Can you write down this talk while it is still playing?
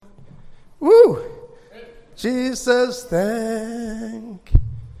Jesus, thank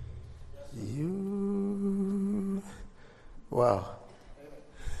you. Wow.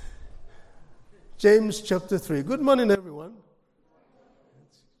 James chapter 3. Good morning, everyone.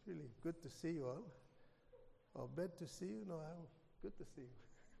 It's really good to see you all. Or bad to see you? No, good to see you.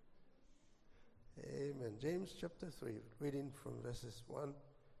 Amen. James chapter 3, reading from verses 1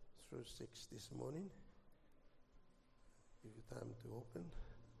 through 6 this morning. Give you time to open.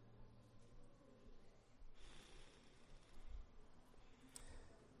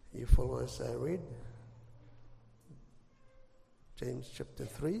 You follow as I read. James chapter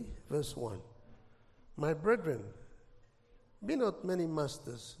 3, verse 1. My brethren, be not many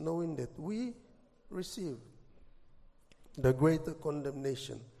masters, knowing that we receive the greater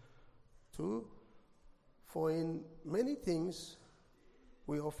condemnation. 2, for in many things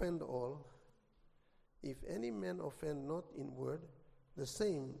we offend all. If any man offend not in word, the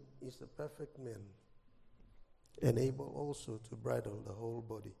same is a perfect man, and able also to bridle the whole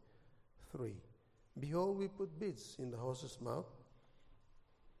body. 3, behold, we put bits in the horse's mouth,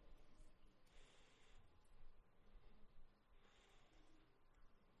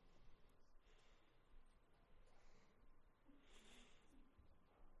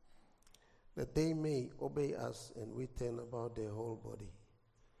 that they may obey us, and we turn about their whole body.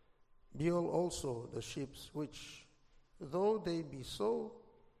 Behold also the ships, which, though they be so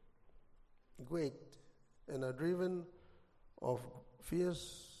great, and are driven of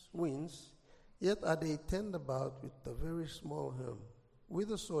fierce winds, yet are they turned about with a very small helm,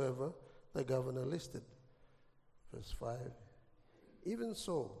 whithersoever the governor listed. Verse 5, even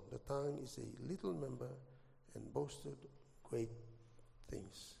so the tongue is a little member, and boasted great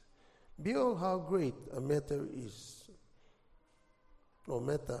things. Behold how great a matter is, or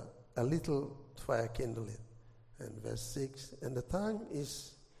matter a little fire kindleth. And verse 6, and the tongue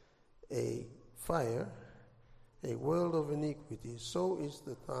is a fire, a world of iniquity. So is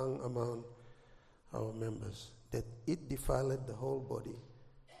the tongue among our members, that it defileth the whole body,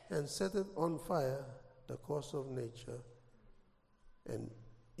 and setteth on fire the course of nature, and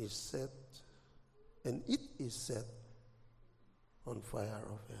it is set on fire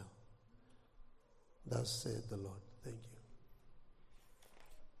of hell. Thus said the Lord. Thank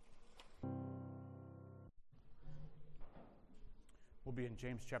you. We'll be in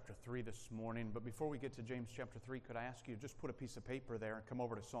James chapter 3 this morning, but before we get to James chapter 3, could I ask you to just put a piece of paper there and come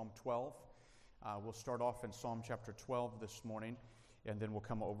over to Psalm 12. We'll start off in Psalm chapter 12 this morning, and then we'll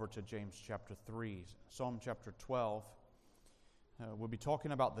come over to James chapter 3. Psalm chapter 12. We'll be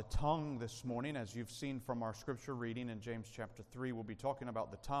talking about the tongue this morning, as you've seen from our scripture reading in James chapter 3. We'll be talking about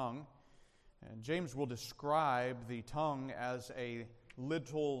the tongue. And James will describe the tongue as a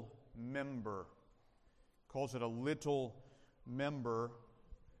little member. Calls it a little member,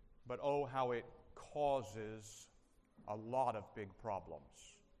 but oh, how it causes a lot of big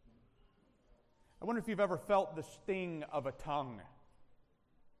problems. I wonder if you've ever felt the sting of a tongue.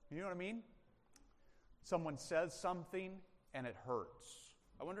 You know what I mean? Someone says something and it hurts.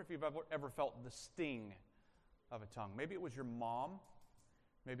 I wonder if you've ever felt the sting of a tongue. Maybe it was your mom.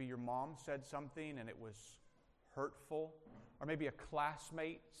 Maybe your mom said something and it was hurtful. Or maybe a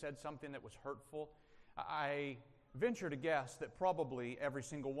classmate said something that was hurtful. I venture to guess that probably every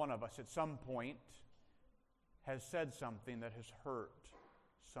single one of us at some point has said something that has hurt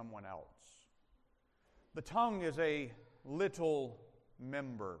someone else. The tongue is a little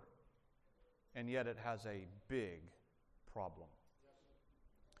member, and yet it has a big problem.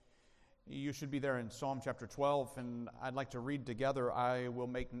 You should be there in Psalm chapter 12, and I'd like to read together. I will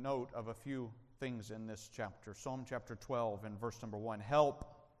make note of a few things in this chapter. Psalm chapter 12 and verse number 1. Help,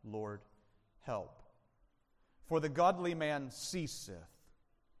 Lord, help. For the godly man ceaseth.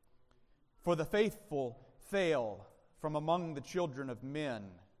 For the faithful fail from among the children of men.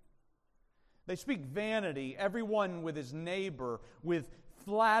 They speak vanity, everyone with his neighbor, with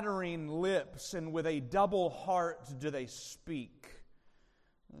flattering lips, and with a double heart do they speak.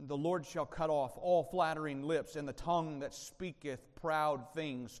 The Lord shall cut off all flattering lips, and the tongue that speaketh proud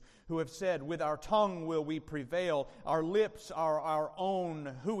things, who have said, with our tongue will we prevail, our lips are our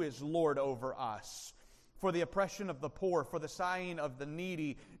own, who is Lord over us? For the oppression of the poor, for the sighing of the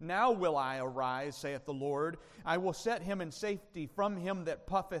needy, now will I arise, saith the Lord. I will set him in safety from him that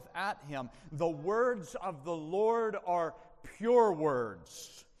puffeth at him. The words of the Lord are pure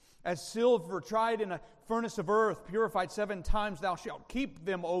words. As silver tried in a furnace of earth, purified 7 times, thou shalt keep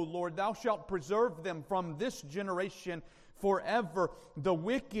them, O Lord. Thou shalt preserve them from this generation forever. The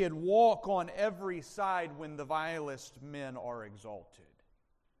wicked walk on every side when the vilest men are exalted.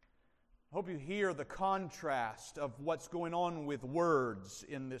 I hope you hear the contrast of what's going on with words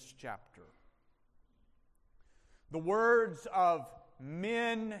in this chapter. The words of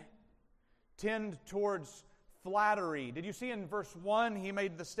men tend towards flattery. Did you see in verse 1 he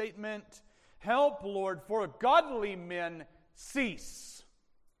made the statement, "Help, Lord, for godly men cease."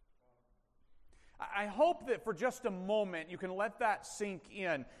 I hope that for just a moment you can let that sink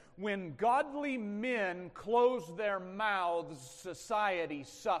in. When godly men close their mouths, society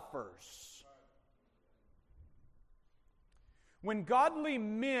suffers. When godly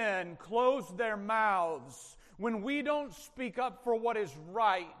men close their mouths, when we don't speak up for what is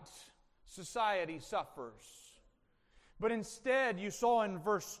right, society suffers. But instead, you saw in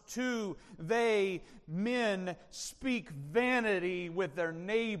verse 2, men speak vanity with their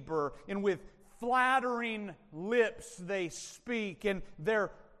neighbor, and with flattering lips they speak, and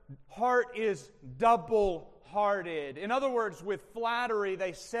their heart is double-hearted. In other words, with flattery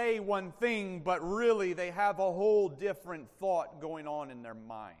they say one thing, but really they have a whole different thought going on in their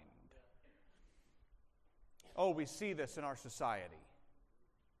mind. Oh, we see this in our society.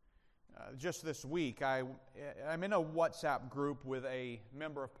 Just this week, I'm in a WhatsApp group with a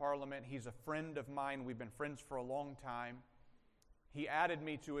member of Parliament. He's a friend of mine. We've been friends for a long time. He added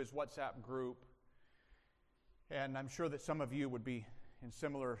me to his WhatsApp group. And I'm sure that some of you would be in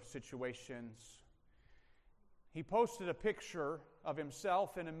similar situations. He posted a picture of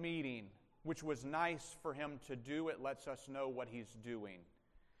himself in a meeting, which was nice for him to do. It lets us know what he's doing.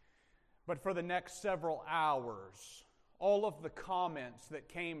 But for the next several hours, all of the comments that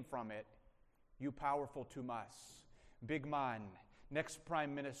came from it, "You powerful too much," "Big man," "Next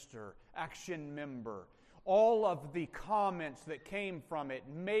Prime Minister," "Action Member," all of the comments that came from it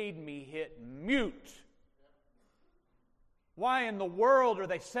made me hit mute. Why in the world are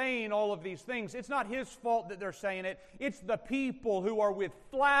they saying all of these things? It's not his fault that they're saying it. It's the people who are with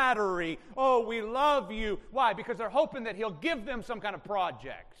flattery. "Oh, we love you." Why? Because they're hoping that he'll give them some kind of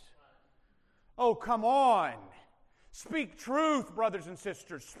project. Oh, come on. Speak truth, brothers and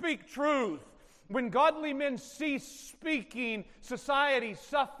sisters. Speak truth. When godly men cease speaking, society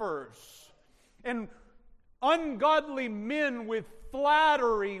suffers. And ungodly men with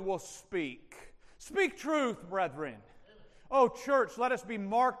flattery will speak. Speak truth, brethren. Oh, church, let us be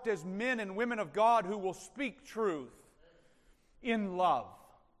marked as men and women of God who will speak truth in love.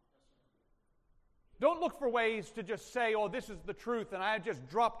 Don't look for ways to just say, "Oh, this is the truth, and I just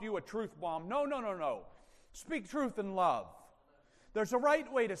dropped you a truth bomb." No. Speak truth in love. There's a right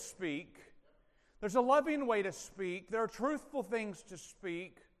way to speak. There's a loving way to speak. There are truthful things to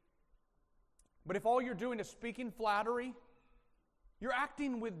speak. But if all you're doing is speaking flattery, you're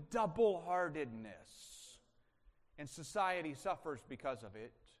acting with double-heartedness. And society suffers because of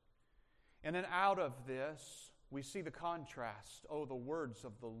it. And then out of this, we see the contrast. Oh, the words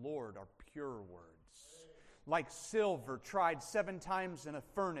of the Lord are pure words. Like silver tried 7 times in a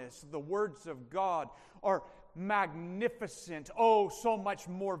furnace, the words of God are magnificent. Oh, so much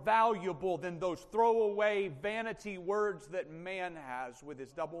more valuable than those throwaway vanity words that man has with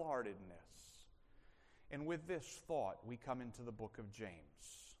his double-heartedness. And with this thought, we come into the book of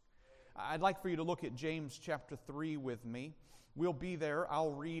James. I'd like for you to look at James chapter 3 with me. We'll be there.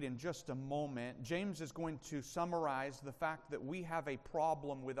 I'll read in just a moment. James is going to summarize the fact that we have a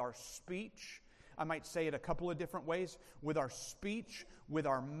problem with our speech. I might say it a couple of different ways. With our speech, with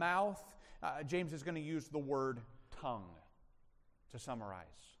our mouth. James is going to use the word tongue to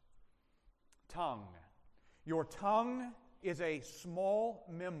summarize. Tongue. Your tongue is a small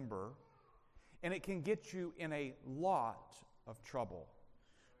member, and it can get you in a lot of trouble.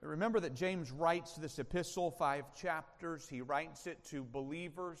 Remember that James writes this epistle, 5 chapters. He writes it to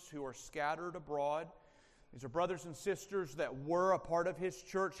believers who are scattered abroad. These are brothers and sisters that were a part of his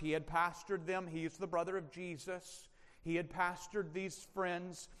church. He had pastored them. He is the brother of Jesus. He had pastored these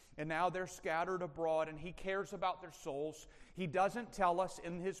friends, and now they're scattered abroad, and he cares about their souls. He doesn't tell us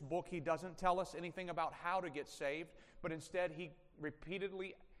in his book, he doesn't tell us anything about how to get saved, but instead he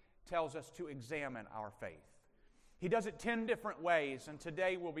repeatedly tells us to examine our faith. He does it 10 different ways, and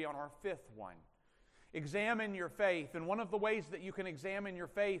today we'll be on our 5th one. Examine your faith. And one of the ways that you can examine your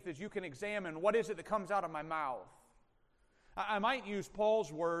faith is you can examine, what is it that comes out of my mouth? I might use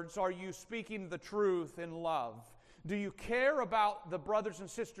Paul's words, are you speaking the truth in love? Do you care about the brothers and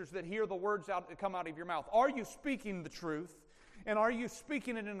sisters that hear the words that come out of your mouth? Are you speaking the truth? And are you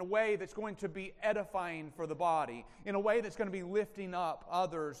speaking it in a way that's going to be edifying for the body? In a way that's going to be lifting up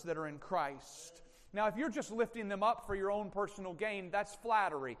others that are in Christ? Now, if you're just lifting them up for your own personal gain, that's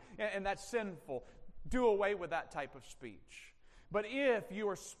flattery, and that's sinful. Do away with that type of speech. But if you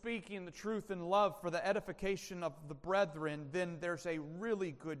are speaking the truth in love for the edification of the brethren, then there's a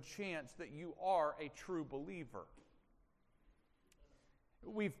really good chance that you are a true believer.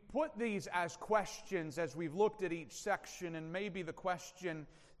 We've put these as questions as we've looked at each section, and maybe the question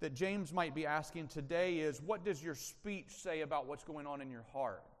that James might be asking today is, what does your speech say about what's going on in your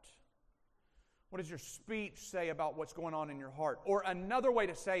heart? What does your speech say about what's going on in your heart? Or another way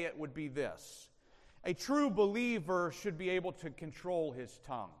to say it would be this: a true believer should be able to control his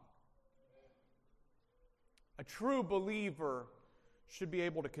tongue. A true believer should be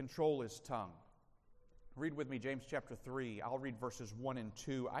able to control his tongue. Read with me James chapter 3. I'll read verses 1 and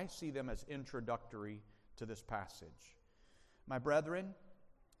 2. I see them as introductory to this passage. My brethren,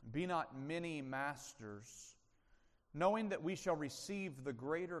 be not many masters, knowing that we shall receive the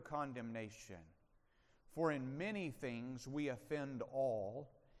greater condemnation. For in many things we offend all.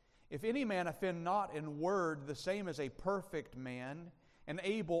 If any man offend not in word, the same as a perfect man, and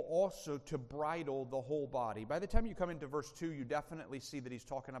able also to bridle the whole body. By the time you come into verse 2, you definitely see that he's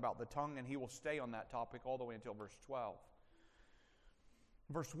talking about the tongue, and he will stay on that topic all the way until verse 12.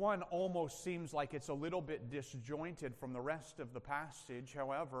 Verse 1 almost seems like it's a little bit disjointed from the rest of the passage.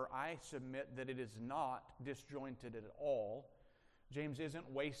 However, I submit that it is not disjointed at all. James isn't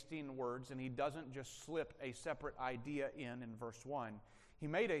wasting words, and he doesn't just slip a separate idea in verse 1. He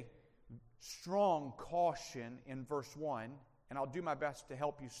made a strong caution in verse 1, and I'll do my best to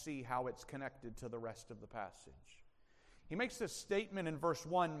help you see how it's connected to the rest of the passage. He makes this statement in verse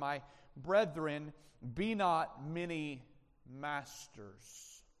 1, my brethren, be not many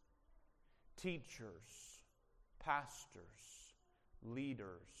masters, teachers, pastors,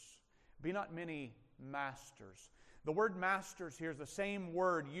 leaders. Be not many masters. The word masters here is the same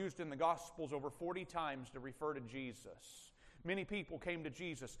word used in the Gospels over 40 times to refer to Jesus. Many people came to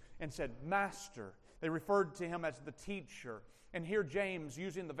Jesus and said, Master. They referred to him as the teacher. And here James,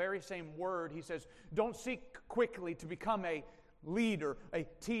 using the very same word, he says, don't seek quickly to become a leader, a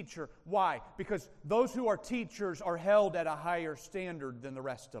teacher. Why? Because those who are teachers are held at a higher standard than the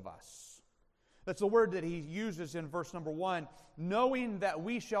rest of us. That's the word that he uses in verse number 1, knowing that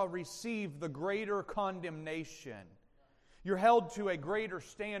we shall receive the greater condemnation. You're held to a greater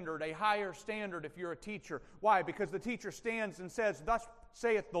standard, a higher standard if you're a teacher. Why? Because the teacher stands and says, thus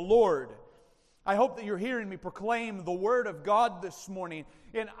saith the Lord. I hope that you're hearing me proclaim the Word of God this morning,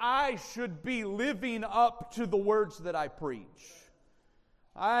 and I should be living up to the words that I preach.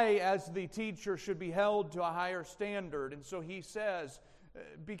 I, as the teacher, should be held to a higher standard, and so he says,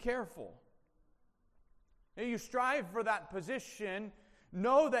 be careful. You strive for that position,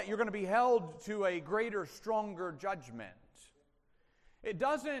 know that you're going to be held to a greater, stronger judgment. It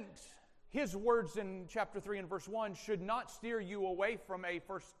doesn't, his words in chapter 3 and verse 1 should not steer you away from a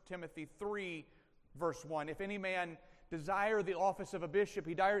 1 Timothy 3 verse 1. If any man desire the office of a bishop,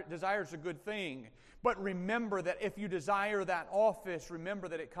 he desires a good thing. But remember that if you desire that office, remember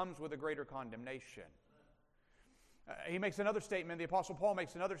that it comes with a greater condemnation. He makes another statement, the Apostle Paul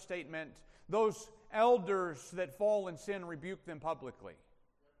makes another statement, those elders that fall in sin, rebuke them publicly.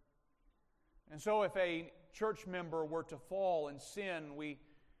 And so if a church member were to fall in sin, we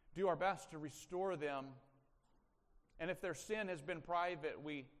do our best to restore them. And if their sin has been private,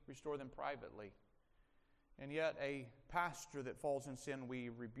 we restore them privately. And yet a pastor that falls in sin, we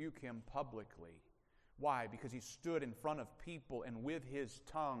rebuke him publicly. Why? Because he stood in front of people and with his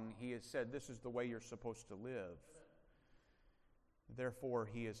tongue he has said, this is the way you're supposed to live. Therefore,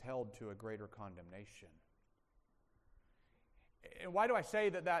 he is held to a greater condemnation. And why do I say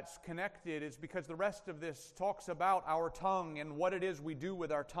that that's connected? Is because the rest of this talks about our tongue and what it is we do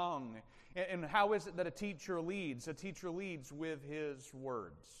with our tongue. And how is it that a teacher leads? A teacher leads with his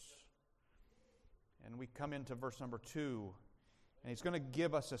words. And we come into verse number 2, and he's going to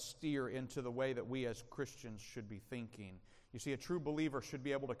give us a steer into the way that we as Christians should be thinking. You see, a true believer should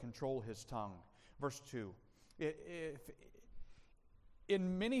be able to control his tongue. Verse 2,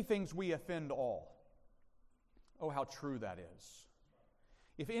 in many things we offend all. Oh, how true that is.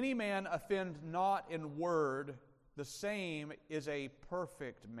 If any man offend not in word, the same is a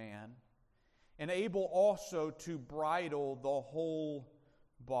perfect man, and able also to bridle the whole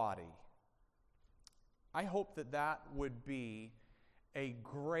body. I hope that that would be a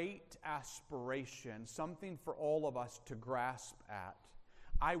great aspiration, something for all of us to grasp at.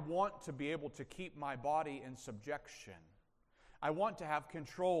 I want to be able to keep my body in subjection. I want to have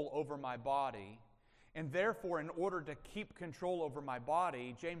control over my body. And therefore, in order to keep control over my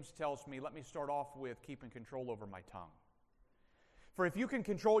body, James tells me, let me start off with keeping control over my tongue. For if you can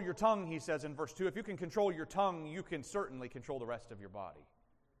control your tongue, he says in verse 2, if you can control your tongue, you can certainly control the rest of your body.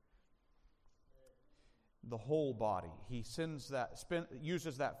 The whole body. He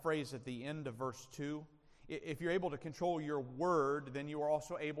uses that phrase at the end of verse 2. If you're able to control your word, then you are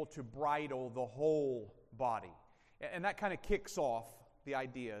also able to bridle the whole body. And that kind of kicks off the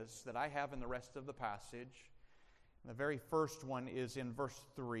ideas that I have in the rest of the passage. The very first one is in verse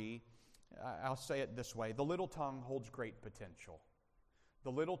 3. I'll say it this way. The little tongue holds great potential.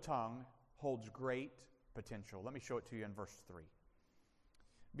 The little tongue holds great potential. Let me show it to you in verse 3.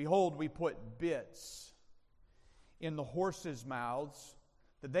 Behold, we put bits in the horses' mouths,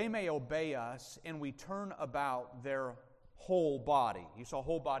 that they may obey us, and we turn about their whole body. You saw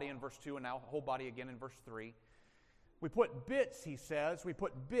whole body in verse 2, and now whole body again in verse 3. We put bits, he says, we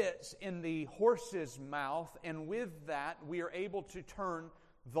put bits in the horse's mouth, and with that we are able to turn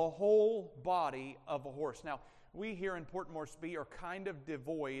the whole body of a horse. Now, we here in Port Moresby are kind of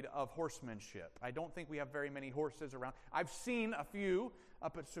devoid of horsemanship. I don't think we have very many horses around. I've seen a few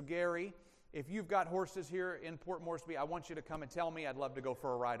up at Sugary. If you've got horses here in Port Moresby, I want you to come and tell me. I'd love to go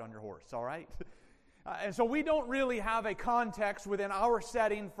for a ride on your horse, all right? And so we don't really have a context within our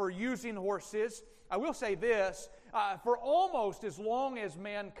setting for using horses. I will say this, for almost as long as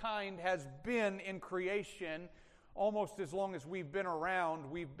mankind has been in creation, almost as long as we've been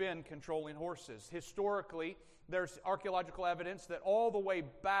around, we've been controlling horses. Historically, there's archaeological evidence that all the way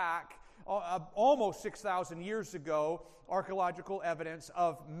back, almost 6,000 years ago, archaeological evidence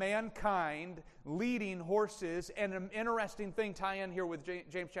of mankind leading horses. And an interesting thing, tie in here with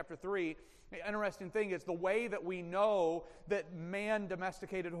James chapter 3, the interesting thing is the way that we know that man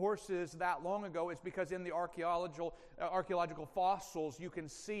domesticated horses that long ago is because in the archaeological fossils you can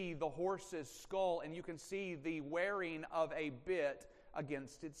see the horse's skull and you can see the wearing of a bit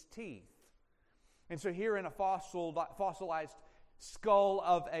against its teeth. And so here in a fossilized skull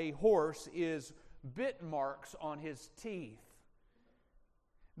of a horse is bit marks on his teeth.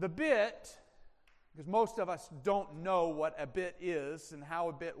 The bit, because most of us don't know what a bit is and how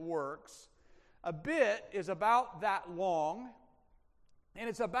a bit works, a bit is about that long, and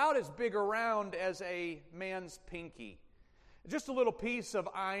it's about as big around as a man's pinky. Just a little piece of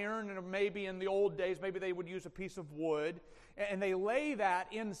iron, and maybe in the old days, maybe they would use a piece of wood, and they lay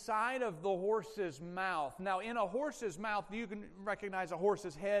that inside of the horse's mouth. Now, in a horse's mouth, you can recognize a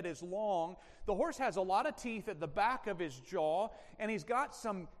horse's head is long. The horse has a lot of teeth at the back of his jaw, and he's got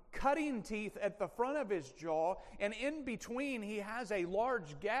some cutting teeth at the front of his jaw, and in between he has a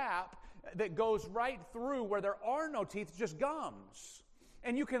large gap that goes right through where there are no teeth, just gums.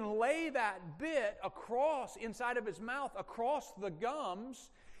 And you can lay that bit across, inside of his mouth, across the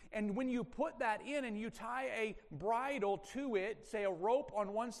gums, and when you put that in and you tie a bridle to it, say a rope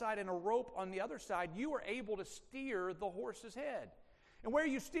on one side and a rope on the other side, you are able to steer the horse's head. And where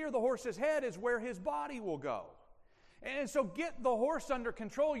you steer the horse's head is where his body will go. And so get the horse under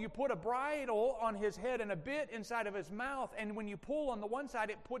control. You put a bridle on his head and a bit inside of his mouth, and when you pull on the one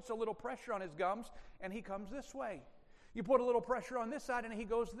side, it puts a little pressure on his gums, and he comes this way. You put a little pressure on this side, and he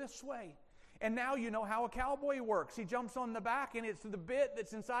goes this way. And now you know how a cowboy works. He jumps on the back, and it's the bit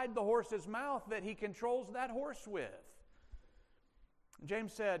that's inside the horse's mouth that he controls that horse with.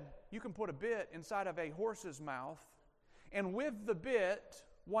 James said, you can put a bit inside of a horse's mouth, and with the bit,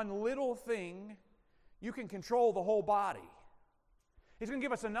 one little thing, you can control the whole body. He's going to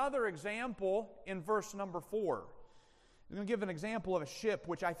give us another example in verse number 4. He's going to give an example of a ship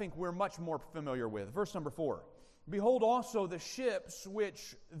which I think we're much more familiar with. Verse number 4. Behold also the ships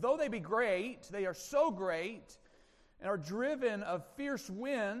which, though they be great, they are so great, and are driven of fierce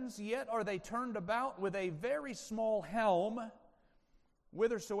winds, yet are they turned about with a very small helm,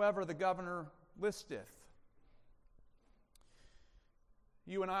 whithersoever the governor listeth.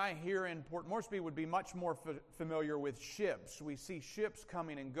 You and I here in Port Moresby would be much more familiar with ships. We see ships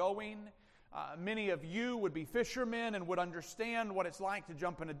coming and going. Many of you would be fishermen and would understand what it's like to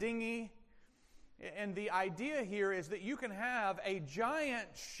jump in a dinghy. And the idea here is that you can have a giant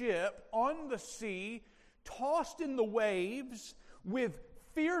ship on the sea, tossed in the waves with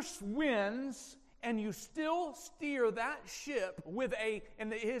fierce winds, and you still steer that ship with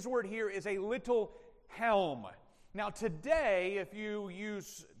and his word here is a little helm. Now today, if you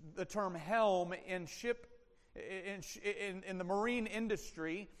use the term helm in the marine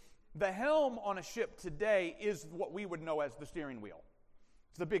industry, the helm on a ship today is what we would know as the steering wheel.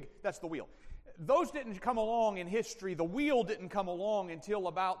 That's the wheel. Those didn't come along in history. The wheel didn't come along until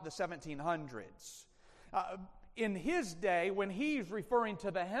about the 1700s. In his day, when he's referring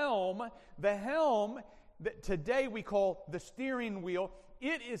to the helm that today we call the steering wheel,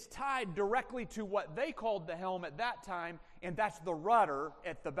 it is tied directly to what they called the helm at that time, and that's the rudder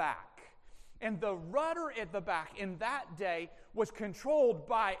at the back. And the rudder at the back in that day was controlled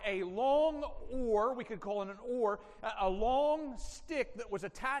by a long oar, we could call it an oar, a long stick that was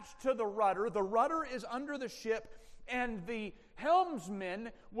attached to the rudder. The rudder is under the ship, and the helmsman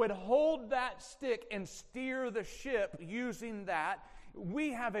would hold that stick and steer the ship using that.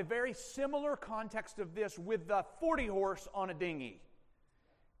 We have a very similar context of this with the 40 horse on a dinghy.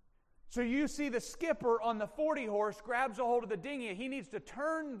 So you see the skipper on the 40 horse grabs a hold of the dinghy. He needs to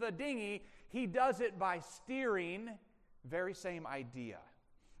turn the dinghy. He does it by steering. Very same idea.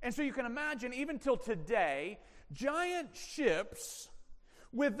 And so you can imagine, even till today, giant ships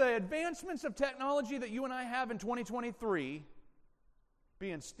with the advancements of technology that you and I have in 2023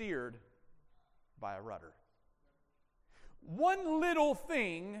 being steered by a rudder. One little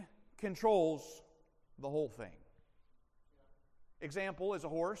thing controls the whole thing. Example is a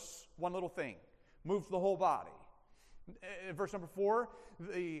horse, one little thing, moves the whole body. Verse number 4,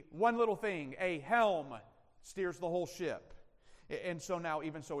 the one little thing, a helm, steers the whole ship. And so now,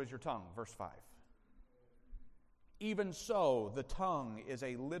 even so is your tongue. Verse 5. Even so, the tongue is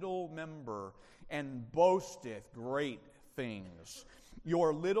a little member and boasteth great things.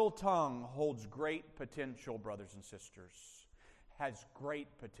 Your little tongue holds great potential, brothers and sisters. Has great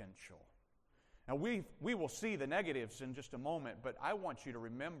potential. Now, we will see the negatives in just a moment, but I want you to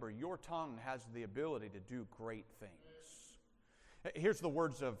remember your tongue has the ability to do great things. Here's the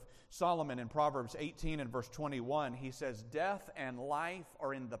words of Solomon in Proverbs 18 and verse 21. He says, "Death and life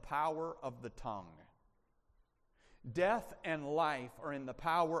are in the power of the tongue. Death and life are in the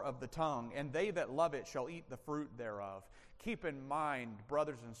power of the tongue, and they that love it shall eat the fruit thereof." Keep in mind,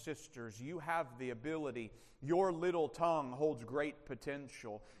 brothers and sisters, you have the ability. Your little tongue holds great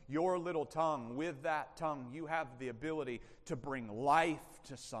potential. Your little tongue, with that tongue, you have the ability to bring life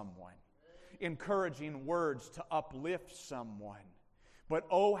to someone. Encouraging words to uplift someone. But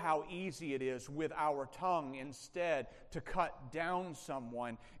oh, how easy it is with our tongue instead to cut down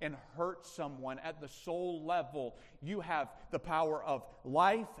someone and hurt someone at the soul level. You have the power of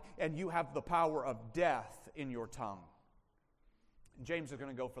life and you have the power of death in your tongue. James is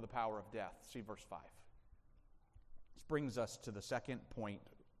going to go for the power of death. See verse 5. This brings us to the second point.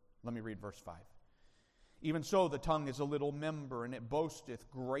 Let me read verse 5. Even so, the tongue is a little member, and it boasteth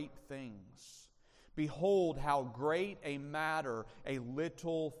great things. Behold, how great a matter a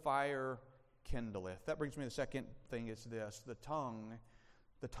little fire kindleth. That brings me to the second thing is this. The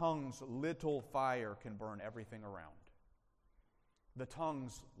tongue's little fire can burn everything around. The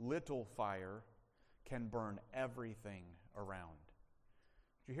tongue's little fire can burn everything around.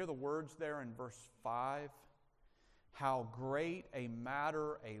 Did you hear the words there in verse 5? How great a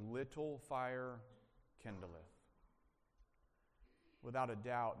matter a little fire kindleth. Without a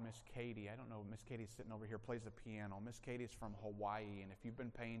doubt, Miss Katie, I don't know, Miss Katie's sitting over here, plays the piano. Miss Katie's from Hawaii, and if you've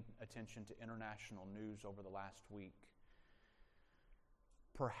been paying attention to international news over the last week,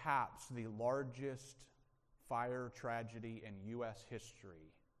 perhaps the largest fire tragedy in U.S.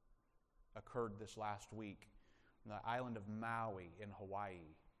 history occurred this last week on the island of Maui in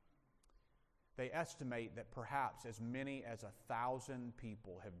Hawaii. They estimate that perhaps as many as 1,000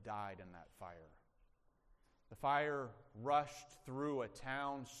 people have died in that fire. The fire rushed through a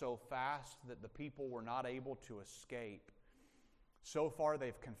town so fast that the people were not able to escape. So far,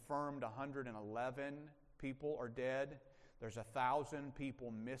 they've confirmed 111 people are dead. There's 1,000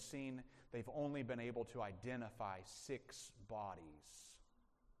 people missing. They've only been able to identify 6 bodies.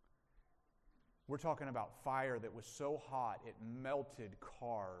 We're talking about fire that was so hot it melted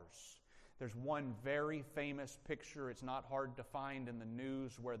cars. There's one very famous picture, it's not hard to find in the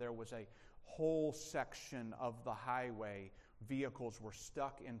news, where there was a whole section of the highway. Vehicles were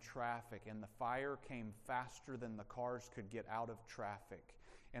stuck in traffic, and the fire came faster than the cars could get out of traffic.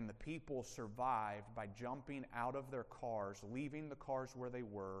 And the people survived by jumping out of their cars, leaving the cars where they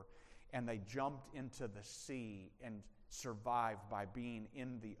were, and they jumped into the sea and survived by being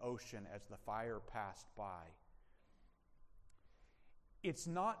in the ocean as the fire passed by. It's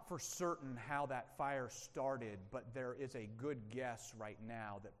not for certain how that fire started, but there is a good guess right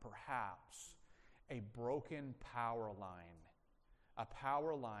now that perhaps a broken power line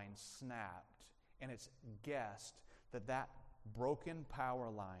snapped, and it's guessed that that broken power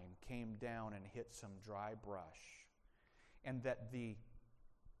line came down and hit some dry brush, and that the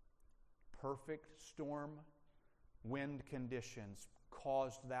perfect storm wind conditions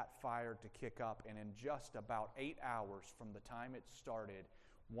caused that fire to kick up, and in just about 8 hours from the time it started,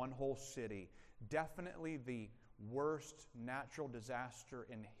 one whole city, definitely the worst natural disaster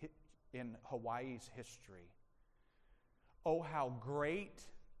in Hawaii's history. Oh, how great,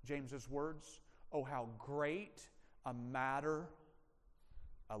 James's words, oh, how great a matter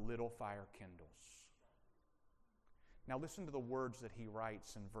a little fire kindles. Now listen to the words that he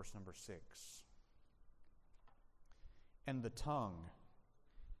writes in verse number 6. And the tongue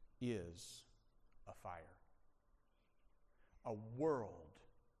is a fire, a world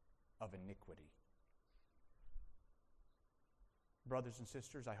of iniquity. Brothers and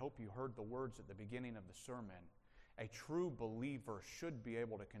sisters, I hope you heard the words at the beginning of the sermon. A true believer should be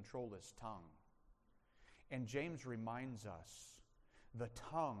able to control his tongue. And James reminds us, the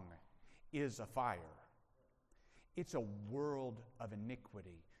tongue is a fire. It's a world of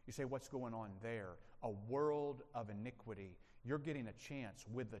iniquity. You say, what's going on there? A world of iniquity. You're getting a chance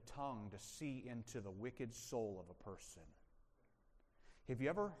with the tongue to see into the wicked soul of a person. Have you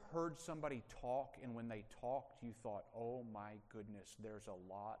ever heard somebody talk, and when they talked, you thought, oh my goodness, there's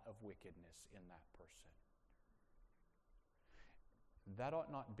a lot of wickedness in that person? That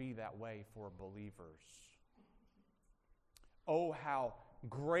ought not be that way for believers. Oh, how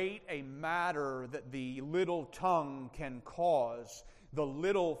great a matter that the little tongue can cause, the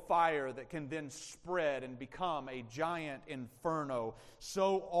little fire that can then spread and become a giant inferno.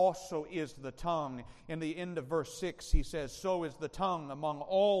 So also is the tongue. In the end of verse 6, he says, so is the tongue among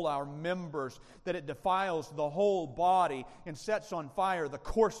all our members, that it defiles the whole body and sets on fire the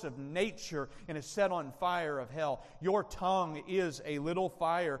course of nature and is set on fire of hell. Your tongue is a little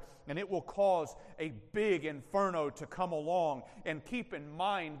fire, and it will cause a big inferno to come along. And keep in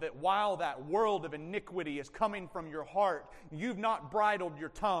mind that while that world of iniquity is coming from your heart, you've not bridled your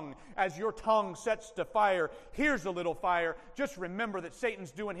tongue. As your tongue sets to fire, here's a little fire. Just remember that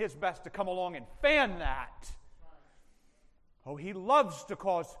Satan's doing his best to come along and fan that. Oh, he loves to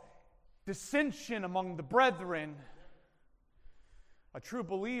cause dissension among the brethren. A true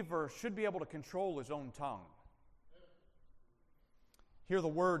believer should be able to control his own tongue. Hear the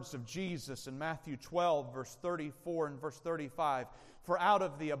words of Jesus in Matthew 12, verse 34 and verse 35. For out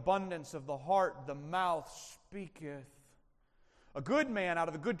of the abundance of the heart the mouth speaketh. A good man out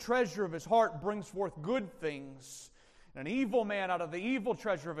of the good treasure of his heart brings forth good things. And an evil man out of the evil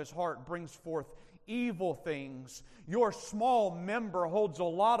treasure of his heart brings forth evil things. Your small member holds a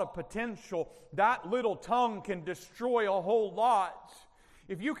lot of potential. That little tongue can destroy a whole lot.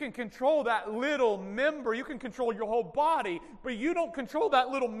 If you can control that little member, you can control your whole body. But you don't control that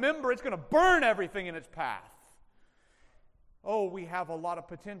little member, it's going to burn everything in its path. Oh, we have a lot of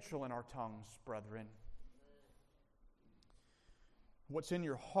potential in our tongues, brethren. What's in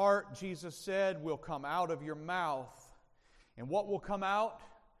your heart, Jesus said, will come out of your mouth. And what will come out?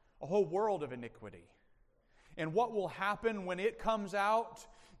 A whole world of iniquity. And what will happen when it comes out?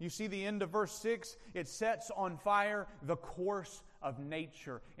 You see the end of verse 6? It sets on fire the course of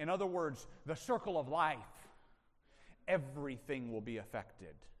nature. In other words, the circle of life. Everything will be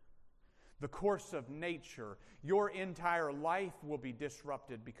affected. The course of nature. Your entire life will be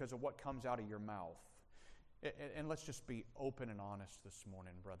disrupted because of what comes out of your mouth. And let's just be open and honest this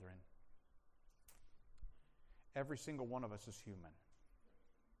morning, brethren. Every single one of us is human.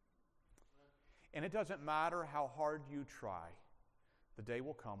 And it doesn't matter how hard you try, the day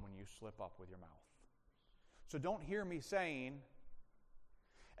will come when you slip up with your mouth. So don't hear me saying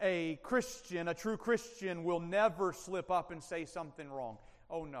a Christian, a true Christian, will never slip up and say something wrong.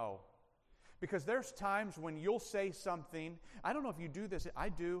 Oh no. Because there's times when you'll say something, I don't know if you do this, I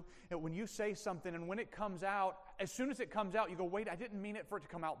do, when you say something and when it comes out, as soon as it comes out, you go, wait, I didn't mean it for it to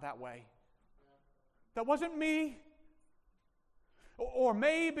come out that way. That wasn't me. Or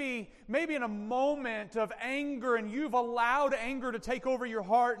maybe in a moment of anger and you've allowed anger to take over your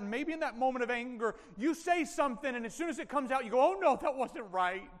heart, and maybe in that moment of anger, you say something and as soon as it comes out, you go, oh no, that wasn't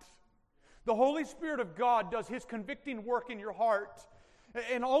right. The Holy Spirit of God does His convicting work in your heart.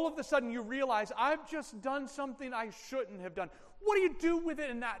 And all of a sudden you realize, I've just done something I shouldn't have done. What do you do with it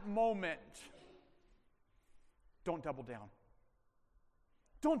in that moment? Don't double down.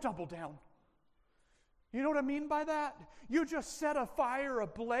 Don't double down. You know what I mean by that? You just set a fire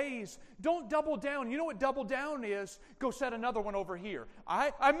ablaze. Don't double down. You know what double down is? Go set another one over here.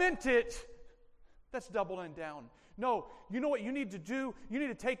 I meant it. That's doubling down. No, you know what you need to do? You need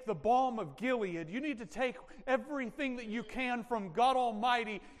to take the balm of Gilead. You need to take everything that you can from God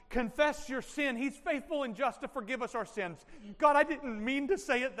Almighty. Confess your sin. He's faithful and just to forgive us our sins. God, I didn't mean to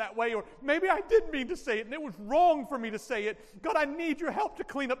say it that way, or maybe I did mean to say it, and it was wrong for me to say it. God, I need your help to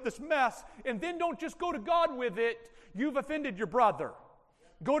clean up this mess. And then don't just go to God with it. You've offended your brother.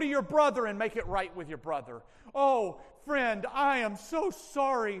 Go to your brother and make it right with your brother. Oh, friend, I am so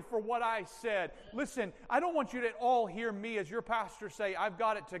sorry for what I said. Listen, I don't want you to all hear me as your pastor say, I've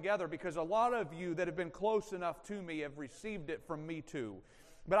got it together, because a lot of you that have been close enough to me have received it from me too.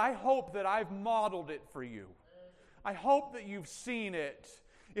 But I hope that I've modeled it for you. I hope that you've seen it.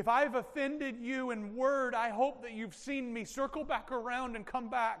 If I've offended you in word, I hope that you've seen me circle back around and come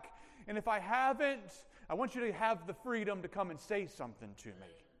back. And if I haven't, I want you to have the freedom to come and say something to me.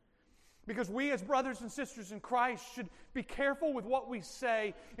 Because we as brothers and sisters in Christ should be careful with what we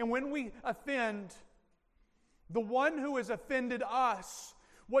say. And when we offend, the one who has offended us,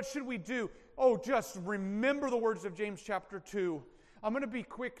 what should we do? Oh, just remember the words of James chapter 2. I'm going to be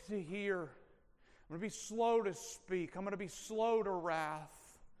quick to hear. I'm going to be slow to speak. I'm going to be slow to wrath.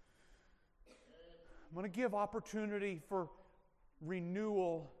 I'm going to give opportunity for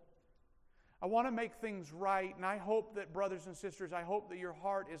renewal. I want to make things right, and I hope that, brothers and sisters, I hope that your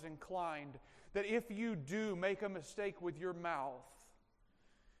heart is inclined, that if you do make a mistake with your mouth,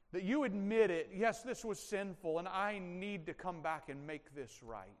 that you admit it, yes, this was sinful, and I need to come back and make this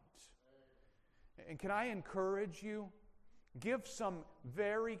right. And can I encourage you? Give some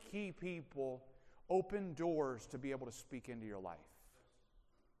very key people open doors to be able to speak into your life.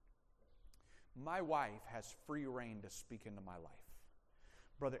 My wife has free rein to speak into my life.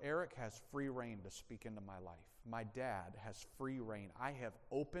 Brother Eric has free rein to speak into my life. My dad has free rein. I have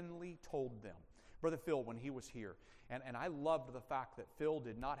openly told them. Brother Phil, when he was here, and I loved the fact that Phil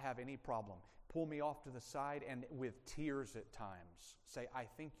did not have any problem. Pull me off to the side and with tears at times say, I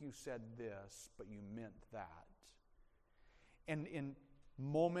think you said this, but you meant that. And in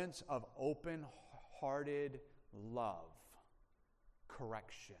moments of open-hearted love,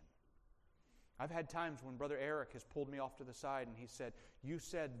 correction. I've had times when Brother Eric has pulled me off to the side and he said, you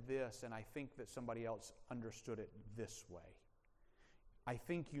said this, and I think that somebody else understood it this way. I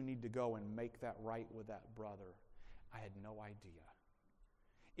think you need to go and make that right with that brother. I had no idea.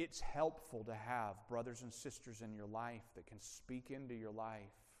 It's helpful to have brothers and sisters in your life that can speak into your life.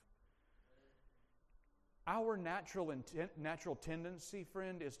 Our natural tendency,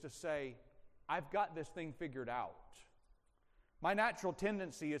 friend, is to say, I've got this thing figured out. My natural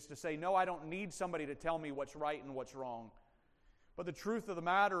tendency is to say, no, I don't need somebody to tell me what's right and what's wrong. But the truth of the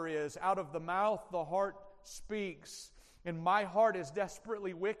matter is, out of the mouth the heart speaks. And my heart is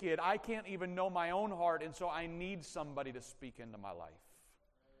desperately wicked. I can't even know my own heart, and so I need somebody to speak into my life.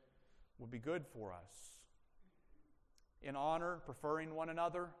 It would be good for us. In honor, preferring one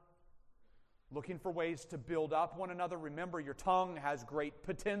another, looking for ways to build up one another. Remember, your tongue has great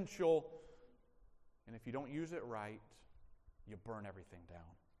potential, and if you don't use it right, you burn everything down.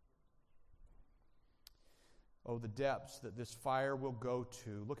 Oh, the depths that this fire will go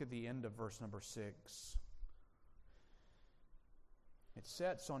to. Look at the end of verse number 6. It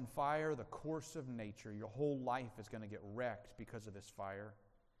sets on fire the course of nature. Your whole life is going to get wrecked because of this fire.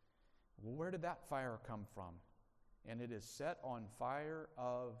 Well, where did that fire come from? And it is set on fire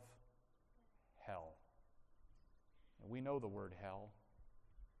of hell. And we know the word hell.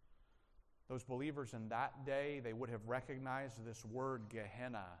 Those believers in that day, they would have recognized this word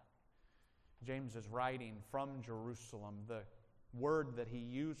Gehenna. James is writing from Jerusalem. The word that he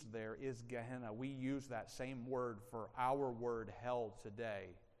used there is Gehenna. We use that same word for our word hell today.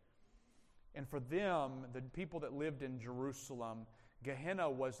 And for them, the people that lived in Jerusalem, Gehenna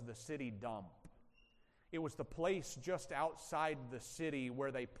was the city dump. It was the place just outside the city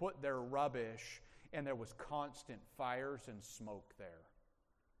where they put their rubbish, and there was constant fires and smoke there.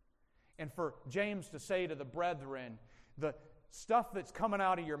 And for James to say to the brethren, the stuff that's coming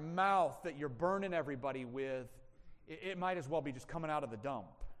out of your mouth that you're burning everybody with, it might as well be just coming out of the dump.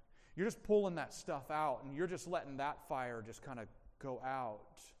 You're just pulling that stuff out, and you're just letting that fire just kind of go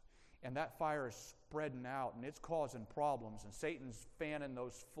out. And that fire is spreading out, and it's causing problems, and Satan's fanning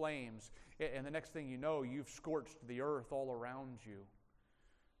those flames. And the next thing you know, you've scorched the earth all around you.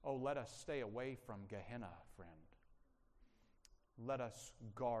 Oh, let us stay away from Gehenna, friend. Let us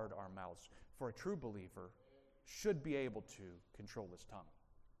guard our mouths. For a true believer should be able to control his tongue.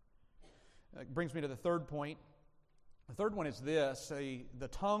 That brings me to the third point. The third one is this: the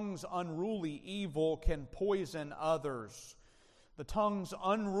tongue's unruly evil can poison others. The tongue's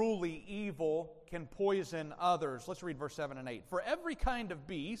unruly evil can poison others. Let's read verse 7 and 8. For every kind of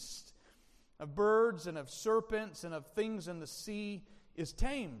beast, of birds and of serpents and of things in the sea is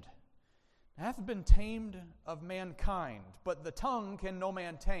tamed, hath been tamed of mankind. But the tongue can no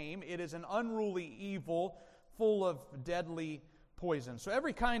man tame. It is an unruly evil, full of deadly poison. So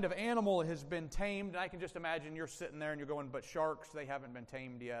every kind of animal has been tamed. And I can just imagine you're sitting there and you're going, but sharks, they haven't been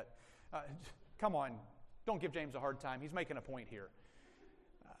tamed yet. Come on, don't give James a hard time. He's making a point here.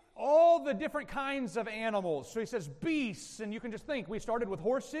 All the different kinds of animals. So he says beasts, and you can just think, we started with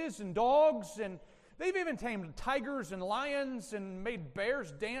horses and dogs, and they've even tamed tigers and lions and made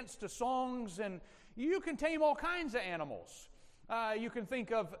bears dance to songs, and you can tame all kinds of animals. You can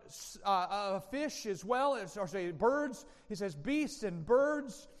think of fish as well, birds. He says beasts and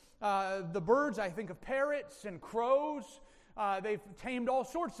birds. The birds, I think of parrots and crows. They've tamed all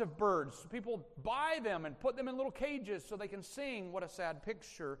sorts of birds. People buy them and put them in little cages so they can sing. What a sad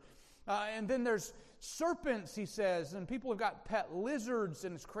picture. And then there's serpents, he says, and people have got pet lizards,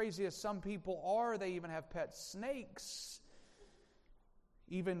 and as crazy as some people are, they even have pet snakes.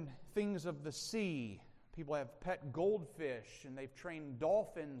 Even things of the sea. People have pet goldfish, and they've trained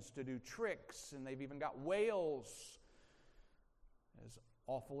dolphins to do tricks, and they've even got whales. As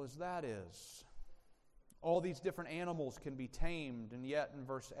awful as that is. All these different animals can be tamed, and yet in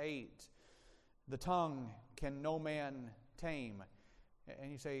verse 8, the tongue can no man tame.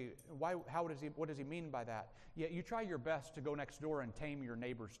 And you say, why? What does he mean by that? Yeah, you try your best to go next door and tame your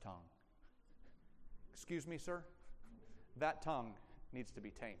neighbor's tongue. Excuse me, sir? That tongue needs to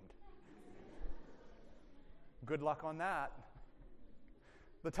be tamed. Good luck on that.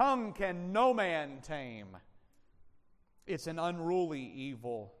 The tongue can no man tame. It's an unruly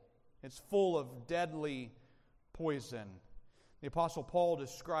evil. It's full of deadly poison. The Apostle Paul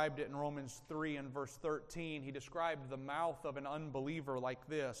described it in Romans 3 and verse 13. He described the mouth of an unbeliever like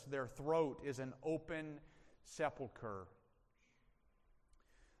this. Their throat is an open sepulcher.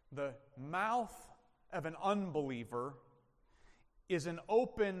 The mouth of an unbeliever is an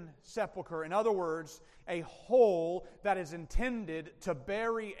open sepulcher. In other words, a hole that is intended to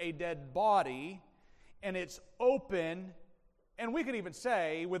bury a dead body, and it's open. And we could even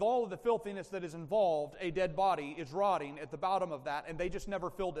say, with all of the filthiness that is involved, a dead body is rotting at the bottom of that, and they just never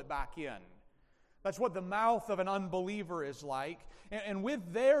filled it back in. That's what the mouth of an unbeliever is like. And with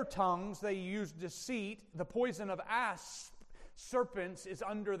their tongues, they use deceit. The poison of serpents is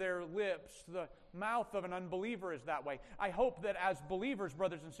under their lips. The mouth of an unbeliever is that way. I hope that as believers,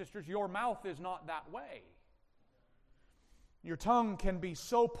 brothers and sisters, your mouth is not that way. Your tongue can be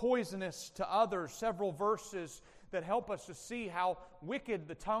so poisonous to others. Several verses that help us to see how wicked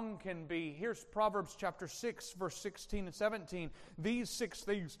the tongue can be. Here's Proverbs chapter 6, verse 16 and 17. These 6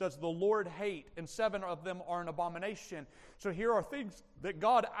 things does the Lord hate, and 7 of them are an abomination. So here are things that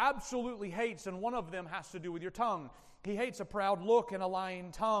God absolutely hates, and one of them has to do with your tongue. He hates a proud look and a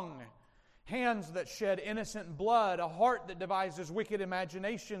lying tongue, hands that shed innocent blood, a heart that devises wicked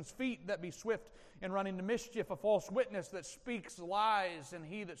imaginations, feet that be swift in running to mischief, a false witness that speaks lies, and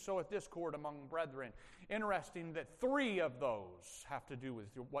he that soweth discord among brethren. Interesting that 3 of those have to do with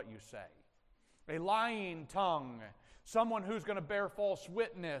what you say. A lying tongue, someone who's going to bear false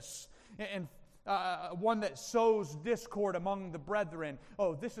witness, and one that sows discord among the brethren.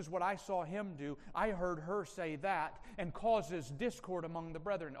 Oh, this is what I saw him do. I heard her say that, and causes discord among the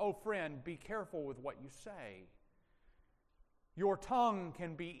brethren. Oh, friend, be careful with what you say. Your tongue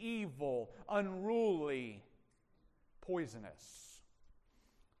can be evil, unruly, poisonous.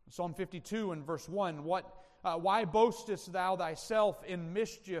 Psalm 52 and verse 1, why boastest thou thyself in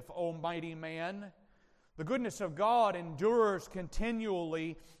mischief, O mighty man? The goodness of God endures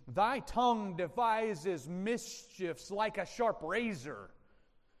continually. Thy tongue devises mischiefs like a sharp razor,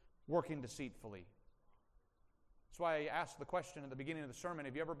 working deceitfully. That's why I asked the question at the beginning of the sermon,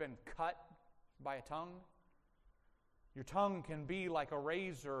 have you ever been cut by a tongue? Your tongue can be like a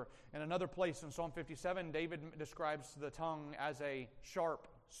razor. In another place in Psalm 57, David describes the tongue as a sharp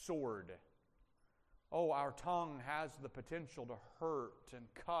sword. Oh, our tongue has the potential to hurt and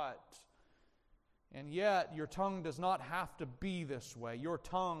cut. And yet, your tongue does not have to be this way. Your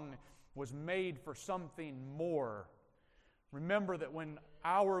tongue was made for something more. Remember that when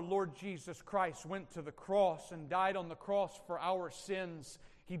our Lord Jesus Christ went to the cross and died on the cross for our sins,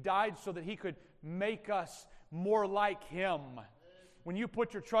 He died so that He could make us more like Him. When you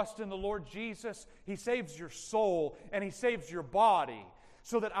put your trust in the Lord Jesus, He saves your soul and He saves your body,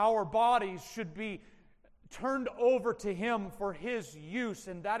 so that our bodies should be turned over to Him for His use,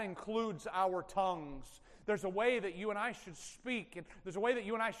 and that includes our tongues. There's a way that you and I should speak, and there's a way that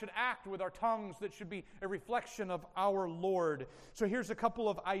you and I should act with our tongues that should be a reflection of our Lord. So here's a couple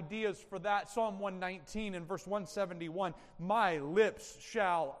of ideas for that. Psalm 119 and verse 171, my lips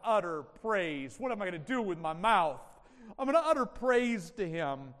shall utter praise. What am I going to do with my mouth? I'm going to utter praise to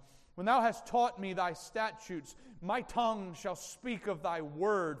Him. When thou hast taught me thy statutes, my tongue shall speak of thy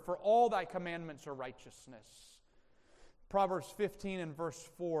word, for all thy commandments are righteousness. Proverbs 15 and verse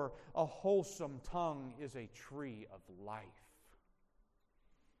 4, a wholesome tongue is a tree of life.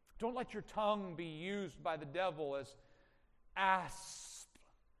 Don't let your tongue be used by the devil as asp,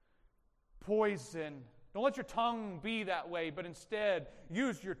 poison. Don't let your tongue be that way, but instead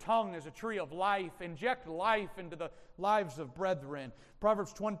use your tongue as a tree of life. Inject life into the lives of brethren.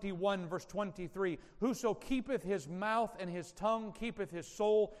 Proverbs 21 verse 23, whoso keepeth his mouth and his tongue keepeth his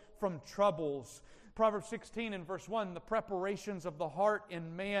soul from troubles. Proverbs 16 and verse 1, the preparations of the heart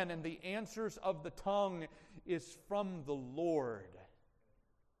in man and the answers of the tongue is from the Lord.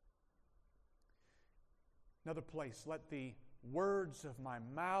 Another place, let the words of my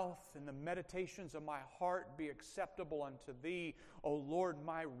mouth and the meditations of my heart be acceptable unto Thee, O Lord,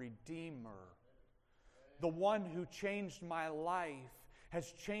 my Redeemer. The one who changed my life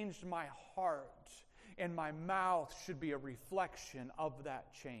has changed my heart, and my mouth should be a reflection of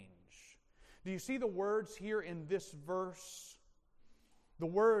that change. Do you see the words here in this verse? The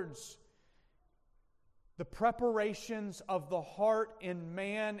words, the preparations of the heart in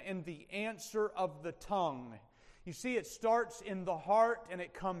man and the answer of the tongue. You see, it starts in the heart and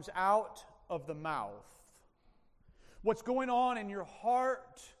it comes out of the mouth. What's going on in your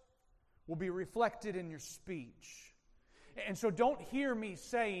heart will be reflected in your speech. And so don't hear me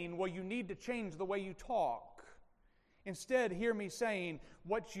saying, well, you need to change the way you talk. Instead, hear me saying,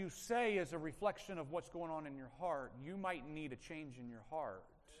 what you say is a reflection of what's going on in your heart. You might need a change in your heart.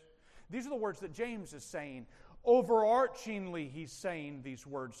 These are the words that James is saying. Overarchingly, he's saying these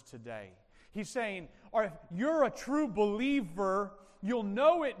words today. He's saying, if you're a true believer, you'll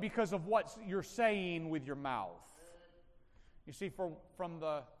know it because of what you're saying with your mouth. You see, from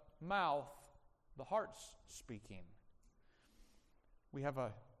the mouth, the heart's speaking. We have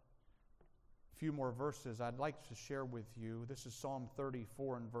a few more verses I'd like to share with you. This is Psalm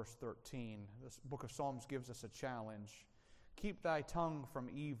 34 and verse 13. This book of Psalms gives us a challenge. Keep thy tongue from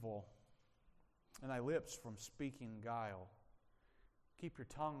evil and thy lips from speaking guile. Keep your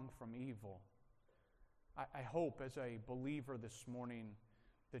tongue from evil. I hope as a believer this morning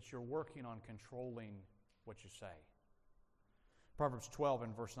that you're working on controlling what you say. Proverbs 12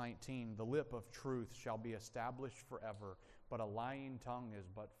 and verse 19, the lip of truth shall be established forever, but a lying tongue is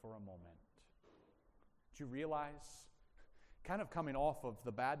but for a moment. Do you realize, kind of coming off of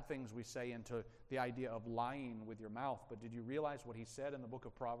the bad things we say into the idea of lying with your mouth, but did you realize what he said in the book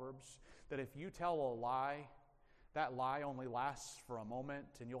of Proverbs? That if you tell a lie, that lie only lasts for a moment,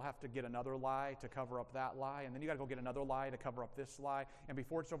 and you'll have to get another lie to cover up that lie, and then you got to go get another lie to cover up this lie, and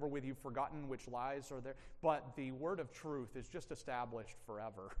before it's over with, you've forgotten which lies are there. But the word of truth is just established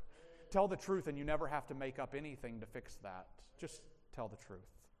forever. Tell the truth, and you never have to make up anything to fix that. Just tell the truth.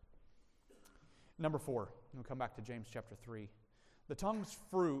 Number 4, we'll come back to James chapter 3. The tongue's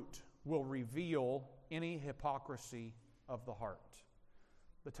fruit will reveal any hypocrisy of the heart.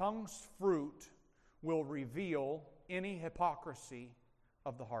 The tongue's fruit will reveal any hypocrisy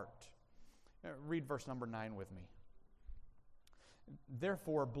of the heart. Read verse number 9 with me.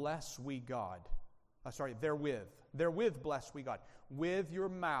 Therefore bless we God. Therewith bless we God. With your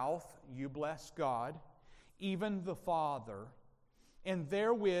mouth you bless God, even the Father, and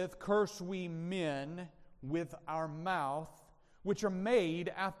therewith curse we men with our mouth, which are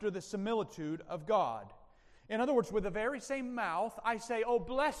made after the similitude of God. In other words, with the very same mouth, I say, oh,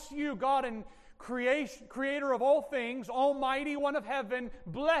 bless you, God and Creator of all things, Almighty One of heaven,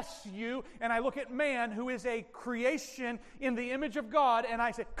 bless you. And I look at man, who is a creation in the image of God, and I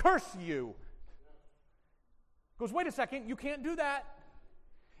say, curse you. He goes, wait a second, you can't do that.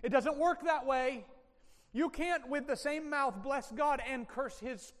 It doesn't work that way. You can't, with the same mouth, bless God and curse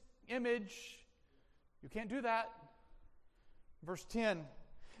His image. You can't do that. Verse 10,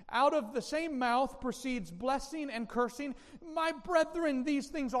 out of the same mouth proceeds blessing and cursing. My brethren, these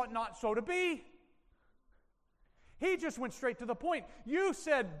things ought not so to be. He just went straight to the point. You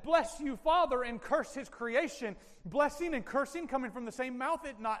said, bless you, Father, and curse His creation. Blessing and cursing coming from the same mouth,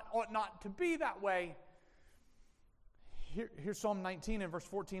 it ought not to be that way. Here's Psalm 19 and verse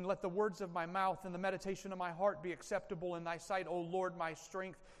 14. Let the words of my mouth and the meditation of my heart be acceptable in thy sight, O Lord, my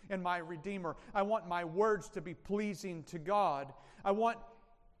strength and my Redeemer. I want my words to be pleasing to God. I want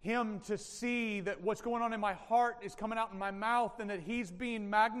Him to see that what's going on in my heart is coming out in my mouth and that He's being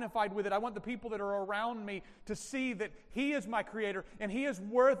magnified with it. I want the people that are around me to see that He is my Creator and He is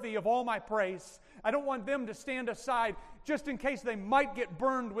worthy of all my praise. I don't want them to stand aside just in case they might get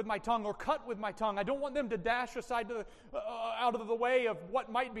burned with my tongue or cut with my tongue. I don't want them to dash aside out of the way of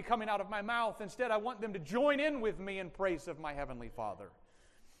what might be coming out of my mouth. Instead, I want them to join in with me in praise of my Heavenly Father.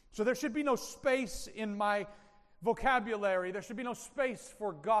 So there should be no space in my vocabulary. There should be no space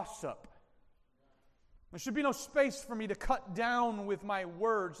for gossip. There should be no space for me to cut down with my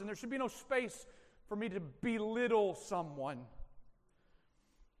words, and there should be no space for me to belittle someone.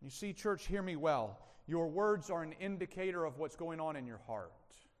 You see, church, hear me well. Your words are an indicator of what's going on in your heart.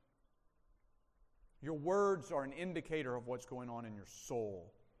 Your words are an indicator of what's going on in your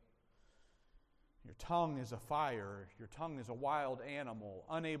soul. Your tongue is a fire. Your tongue is a wild animal,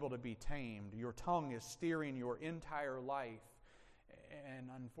 unable to be tamed. Your tongue is steering your entire life. And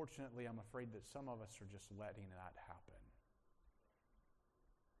unfortunately, I'm afraid that some of us are just letting that happen.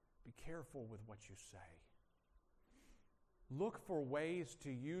 Be careful with what you say. Look for ways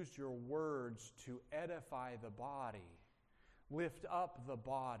to use your words to edify the body. Lift up the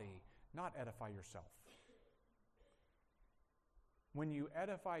body, not edify yourself. When you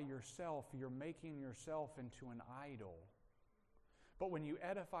edify yourself, you're making yourself into an idol. But when you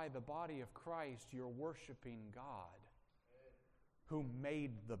edify the body of Christ, you're worshiping God who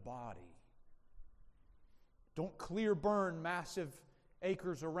made the body. Don't clear burn massive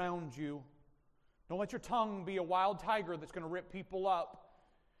acres around you. Don't let your tongue be a wild tiger that's going to rip people up.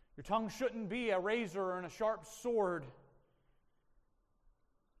 Your tongue shouldn't be a razor and a sharp sword.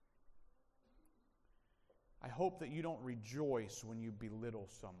 I hope that you don't rejoice when you belittle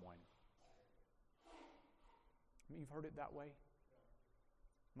someone. You've heard it that way?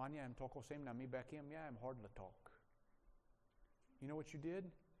 Manya, I'm toko same na mi bekim. Yeah, I'm hard to talk. You know what you did?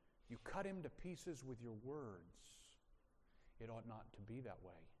 You cut him to pieces with your words. It ought not to be that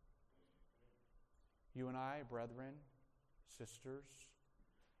way. You and I, brethren, sisters,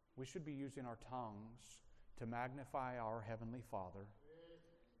 we should be using our tongues to magnify our Heavenly Father,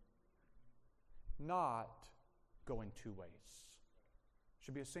 not going two ways. It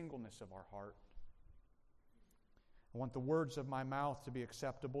should be a singleness of our heart. I want the words of my mouth to be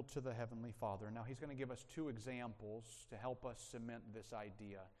acceptable to the Heavenly Father. Now, He's going to give us two examples to help us cement this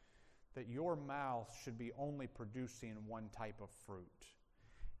idea that your mouth should be only producing one type of fruit.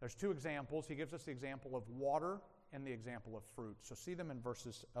 There's two examples. He gives us the example of water and the example of fruit. So see them in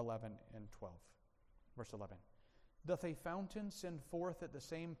verses 11 and 12. Verse 11. Doth a fountain send forth at the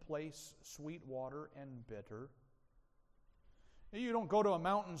same place sweet water and bitter? You don't go to a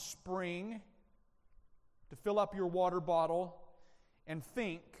mountain spring to fill up your water bottle and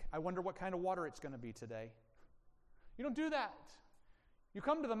think, I wonder what kind of water it's going to be today. You don't do that. You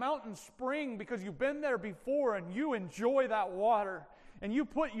come to the mountain spring because you've been there before and you enjoy that water. And you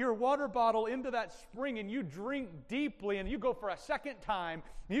put your water bottle into that spring and you drink deeply, and you go for a second time.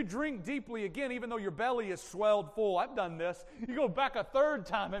 You drink deeply again even though your belly is swelled full. I've done this. You go back a third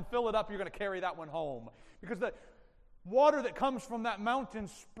time and fill it up. You're going to carry that one home. Because the water that comes from that mountain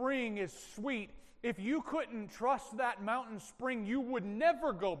spring is sweet. If you couldn't trust that mountain spring, you would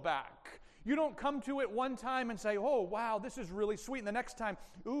never go back. You don't come to it one time and say, oh, wow, this is really sweet. And the next time,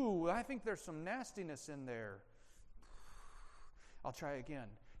 ooh, I think there's some nastiness in there. I'll try again.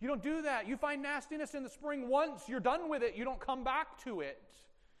 You don't do that. You find nastiness in the spring once, you're done with it. You don't come back to it.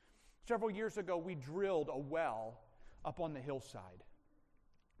 Several years ago, we drilled a well up on the hillside.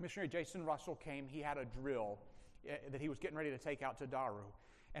 Missionary Jason Russell came. He had a drill that he was getting ready to take out to Daru.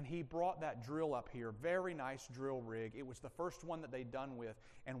 And he brought that drill up here, very nice drill rig. It was the first one that they'd done with.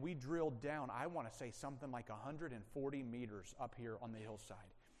 And we drilled down, I want to say something like 140 meters up here on the hillside.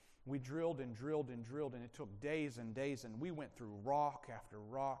 We drilled and drilled and drilled, and it took days and days, and we went through rock after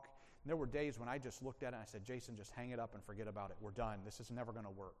rock. And there were days when I just looked at it and I said, Jason, just hang it up and forget about it. We're done. This is never going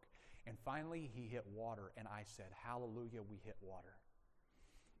to work. And finally, he hit water, and I said, hallelujah, we hit water.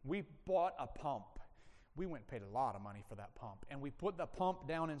 We bought a pump. We went and paid a lot of money for that pump. And we put the pump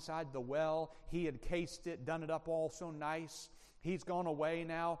down inside the well. He had cased it, done it up all so nice. He's gone away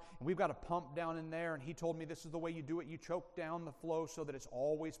now, and we've got a pump down in there, and he told me this is the way you do it. You choke down the flow so that it's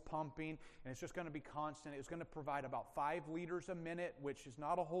always pumping, and it's just going to be constant. It's going to provide about 5 liters a minute, which is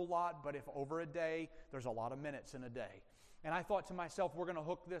not a whole lot, but if over a day, there's a lot of minutes in a day. And I thought to myself, we're going to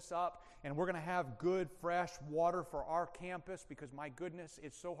hook this up, and we're going to have good, fresh water for our campus, because my goodness,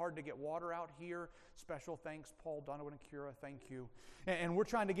 it's so hard to get water out here. Special thanks, Paul, Donovan, and Kira, thank you. And we're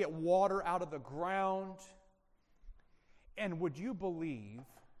trying to get water out of the ground. And would you believe,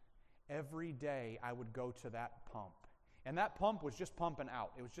 every day I would go to that pump. And that pump was just pumping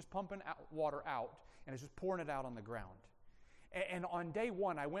out. It was just pumping water out, and it's just pouring it out on the ground. And on day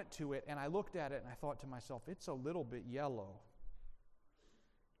one, I went to it, and I looked at it, and I thought to myself, it's a little bit yellow.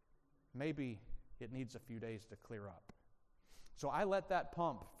 Maybe it needs a few days to clear up. So I let that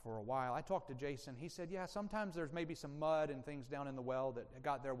pump for a while. I talked to Jason. He said, yeah, sometimes there's maybe some mud and things down in the well that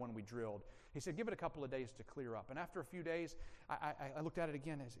got there when we drilled. He said, give it a couple of days to clear up. And after a few days, I looked at it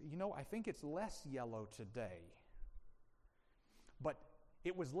again and said, I think it's less yellow today. But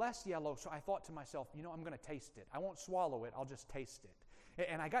it was less yellow, so I thought to myself, I'm going to taste it. I won't swallow it, I'll just taste it.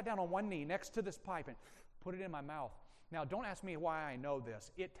 And I got down on one knee next to this pipe and put it in my mouth. Now, don't ask me why I know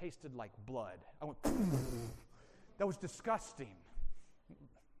this. It tasted like blood. I went, that was disgusting.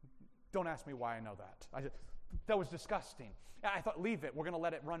 Don't ask me why I know that. That was disgusting. I thought, leave it. We're going to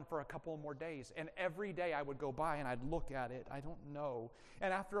let it run for a couple more days. And every day I would go by and I'd look at it. I don't know.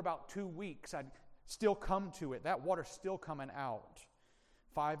 And after about 2 weeks, I'd still come to it. That water's still coming out.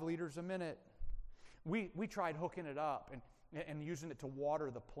 5 liters a minute. We tried hooking it up and using it to water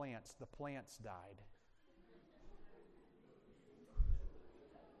the plants. The plants died.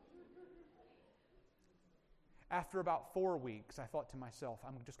 After about 4 weeks, I thought to myself,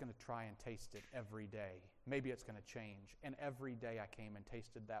 I'm just going to try and taste it every day. Maybe it's going to change. And every day I came and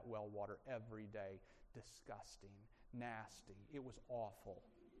tasted that well water every day. Disgusting, nasty. It was awful.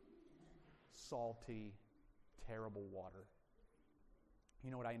 Salty, terrible water.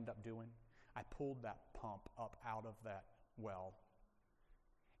 You know what I ended up doing? I pulled that pump up out of that well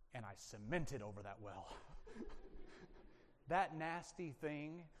and I cemented over that well. That nasty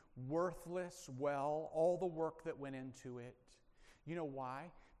thing, worthless well, all the work that went into it. You know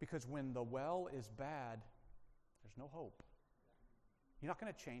why? Because when the well is bad, there's no hope. You're not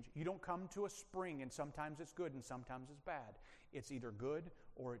going to change. You don't come to a spring and sometimes it's good and sometimes it's bad. It's either good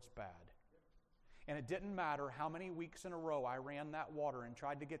or it's bad. And it didn't matter how many weeks in a row I ran that water and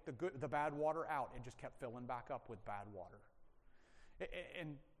tried to get the bad water out and just kept filling back up with bad water.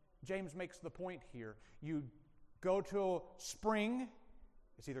 And James makes the point here. You go to a spring,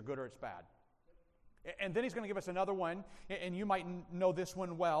 it's either good or it's bad. And then he's going to give us another one, and you might know this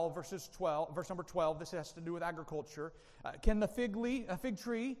one well, verse number 12. This has to do with agriculture. Can the fig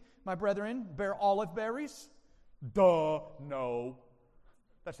tree, my brethren, bear olive berries? Duh, no.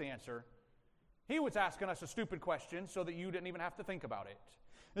 That's the answer. He was asking us a stupid question so that you didn't even have to think about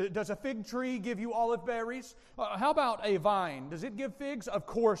it. Does a fig tree give you olive berries? How about a vine? Does it give figs? Of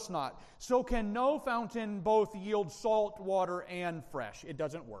course not. So can no fountain both yield salt water and fresh? It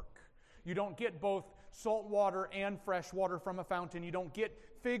doesn't work. You don't get both salt water and fresh water from a fountain. You don't get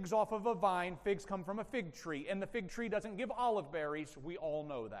figs off of a vine. Figs come from a fig tree. And the fig tree doesn't give olive berries. We all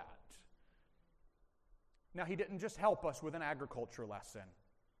know that. Now, he didn't just help us with an agriculture lesson.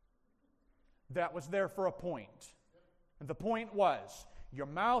 That was there for a point. And the point was, your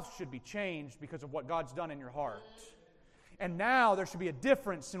mouth should be changed because of what God's done in your heart. And now there should be a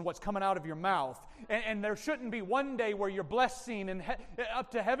difference in what's coming out of your mouth. And there shouldn't be one day where you're blessing and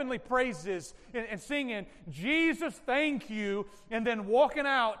up to heavenly praises and singing, Jesus, thank you, and then walking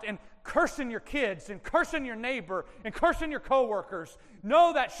out and cursing your kids and cursing your neighbor and cursing your coworkers.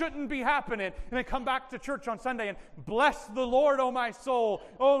 No, that shouldn't be happening. And then come back to church on Sunday and bless the Lord, oh my soul.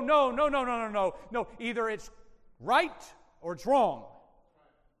 Oh, no. No, either it's right or it's wrong.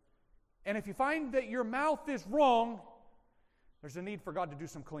 And if you find that your mouth is wrong, there's a need for God to do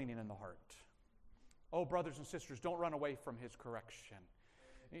some cleaning in the heart. Oh, brothers and sisters, don't run away from His correction.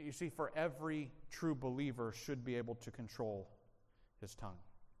 You see, for every true believer should be able to control his tongue.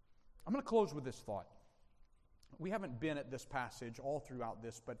 I'm going to close with this thought. We haven't been at this passage all throughout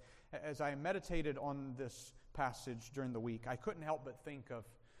this, but as I meditated on this passage during the week, I couldn't help but think of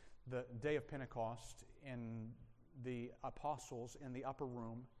the day of Pentecost and the apostles in the upper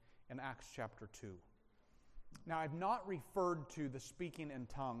room in Acts chapter 2. Now, I've not referred to the speaking in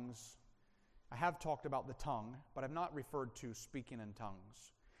tongues. I have talked about the tongue, but I've not referred to speaking in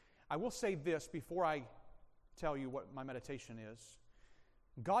tongues. I will say this before I tell you what my meditation is.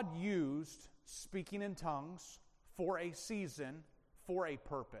 God used speaking in tongues for a season, for a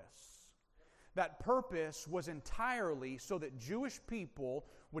purpose. That purpose was entirely so that Jewish people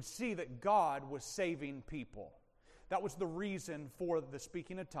would see that God was saving people. That was the reason for the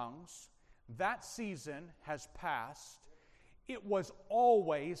speaking of tongues. That season has passed. It was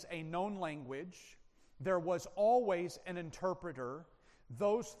always a known language. There was always an interpreter.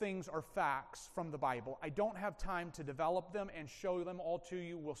 Those things are facts from the Bible. I don't have time to develop them and show them all to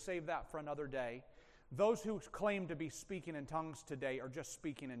you. We'll save that for another day. Those who claim to be speaking in tongues today are just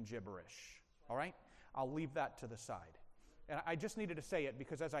speaking in gibberish. All right? I'll leave that to the side. And I just needed to say it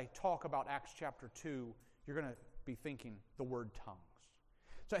because as I talk about Acts chapter 2, you're going to be thinking the word tongues.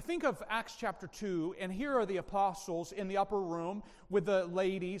 So I think of Acts chapter 2, and here are the apostles in the upper room with the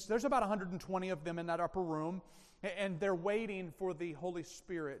ladies. There's about 120 of them in that upper room, and they're waiting for the Holy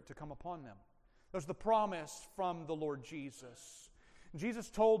Spirit to come upon them. There's the promise from the Lord Jesus. Jesus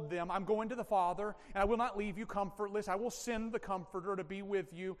told them, I'm going to the Father, and I will not leave you comfortless. I will send the Comforter to be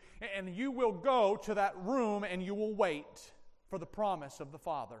with you, and you will go to that room, and you will wait for the promise of the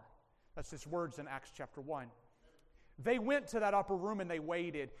Father. That's his words in Acts chapter 1. They went to that upper room and they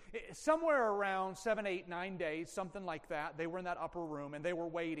waited. Somewhere around 7, 8, 9 days, something like that, they were in that upper room and they were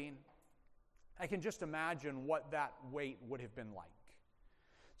waiting. I can just imagine what that wait would have been like.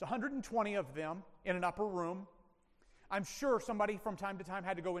 It's 120 of them in an upper room. I'm sure somebody from time to time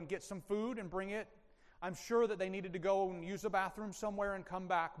had to go and get some food and bring it. I'm sure that they needed to go and use the bathroom somewhere and come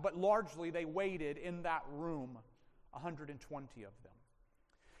back, but largely they waited in that room, 120 of them.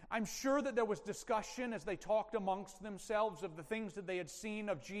 I'm sure that there was discussion as they talked amongst themselves of the things that they had seen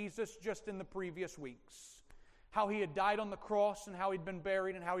of Jesus just in the previous weeks. How he had died on the cross and how he'd been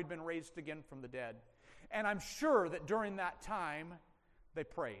buried and how he'd been raised again from the dead. And I'm sure that during that time they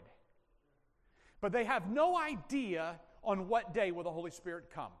prayed. But they have no idea on what day will the Holy Spirit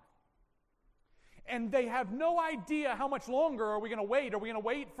come. And they have no idea how much longer are we going to wait. Are we going to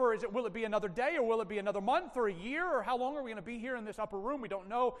wait for, will it be another day, or will it be another month or a year, or how long are we going to be here in this upper room? We don't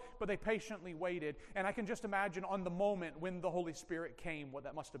know, but they patiently waited. And I can just imagine on the moment when the Holy Spirit came, what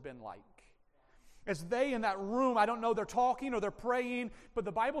that must have been like. As they in that room, I don't know, they're talking or they're praying, but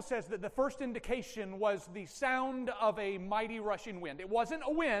the Bible says that the first indication was the sound of a mighty rushing wind. It wasn't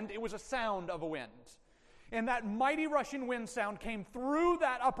a wind, it was a sound of a wind. And that mighty rushing wind sound came through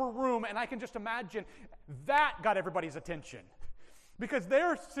that upper room, and I can just imagine that got everybody's attention. Because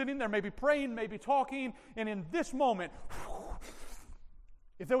they're sitting there maybe praying, maybe talking, and in this moment,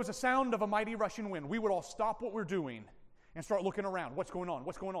 if there was a sound of a mighty rushing wind, we would all stop what we're doing and start looking around. What's going on?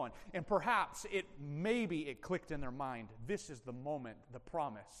 What's going on? And perhaps maybe it clicked in their mind. This is the moment, the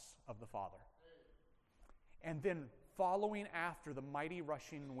promise of the Father. And then following after the mighty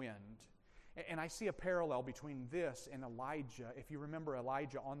rushing wind, and I see a parallel between this and Elijah. If you remember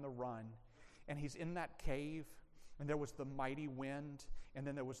Elijah on the run, and he's in that cave, and there was the mighty wind, and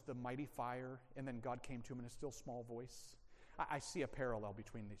then there was the mighty fire, and then God came to him in a still small voice. I see a parallel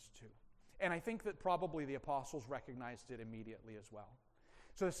between these two. And I think that probably the apostles recognized it immediately as well.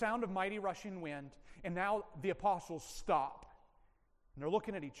 So the sound of mighty rushing wind, and now the apostles stop, and they're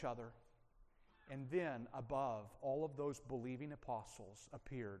looking at each other, and then above all of those believing apostles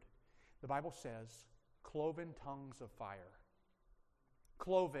appeared, the Bible says, cloven tongues of fire.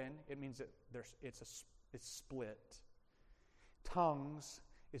 Cloven, it means that it's split. Tongues,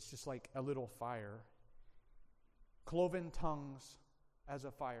 it's just like a little fire. Cloven tongues as a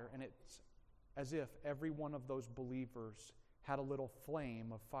fire, and it's as if every one of those believers had a little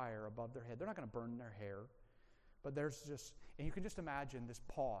flame of fire above their head. They're not going to burn their hair, but there's just, and you can just imagine this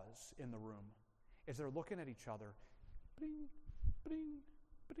pause in the room as they're looking at each other. Bing, bing,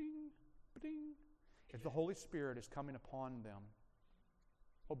 bing. If the Holy Spirit is coming upon them,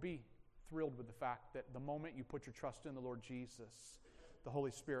 well, be thrilled with the fact that the moment you put your trust in the Lord Jesus, the Holy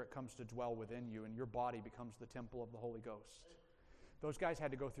Spirit comes to dwell within you, and your body becomes the temple of the Holy Ghost. Those guys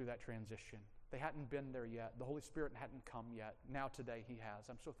had to go through that transition. They hadn't been there yet. The Holy Spirit hadn't come yet. Now today He has.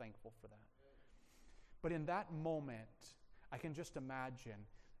 I'm so thankful for that. But in that moment, I can just imagine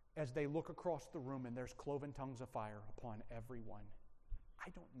as they look across the room and there's cloven tongues of fire upon everyone. I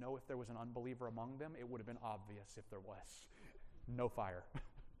don't know if there was an unbeliever among them. It would have been obvious if there was. No fire.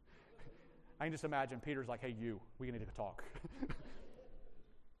 I can just imagine Peter's like, hey, we need to talk.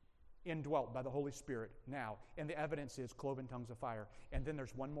 Indwelt by the Holy Spirit now. And the evidence is cloven tongues of fire. And then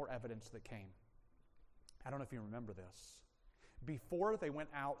there's one more evidence that came. I don't know if you remember this. Before they went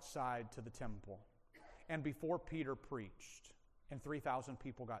outside to the temple, and before Peter preached, and 3,000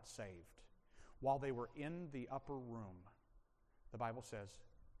 people got saved, while they were in the upper room, the Bible says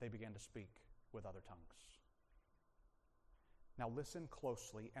they began to speak with other tongues. Now listen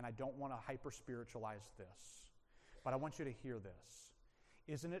closely, and I don't want to hyper-spiritualize this, but I want you to hear this.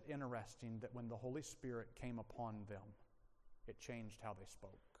 Isn't it interesting that when the Holy Spirit came upon them, it changed how they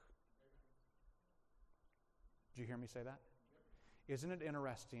spoke? Did you hear me say that? Isn't it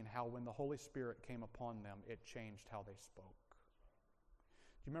interesting how when the Holy Spirit came upon them, it changed how they spoke?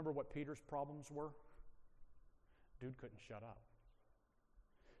 Do you remember what Peter's problems were? Dude couldn't shut up.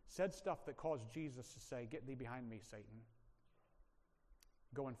 Said stuff that caused Jesus to say, "Get thee behind me, Satan."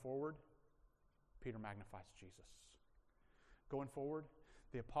 Going forward, Peter magnifies Jesus. Going forward,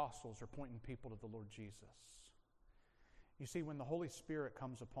 the apostles are pointing people to the Lord Jesus. You see, when the Holy Spirit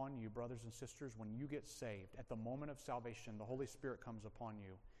comes upon you, brothers and sisters, when you get saved, at the moment of salvation, the Holy Spirit comes upon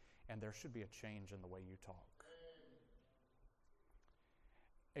you, and there should be a change in the way you talk.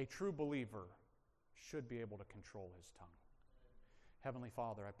 A true believer should be able to control his tongue. Heavenly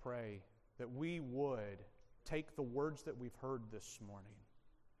Father, I pray that we would take the words that we've heard this morning.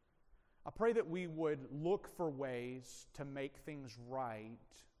 I pray that we would look for ways to make things right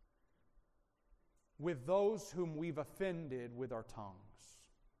with those whom we've offended with our tongues.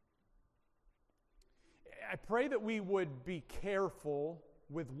 I pray that we would be careful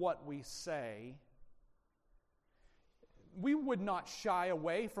with what we say. We would not shy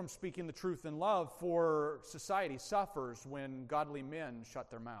away from speaking the truth in love, for society suffers when godly men shut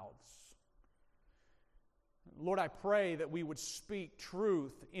their mouths. Lord, I pray that we would speak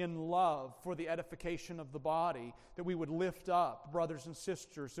truth in love for the edification of the body, that we would lift up brothers and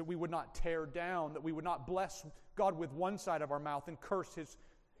sisters, that we would not tear down, that we would not bless God with one side of our mouth and curse His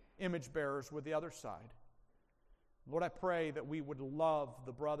image bearers with the other side. Lord, I pray that we would love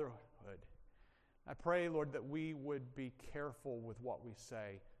the brotherhood. I pray, Lord, that we would be careful with what we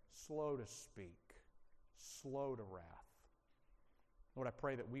say, slow to speak, slow to wrath. Lord, I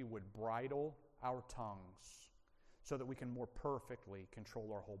pray that we would bridle our tongues so that we can more perfectly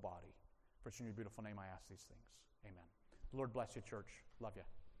control our whole body. For it's in your beautiful name I ask these things. Amen. The Lord bless you, church. Love you.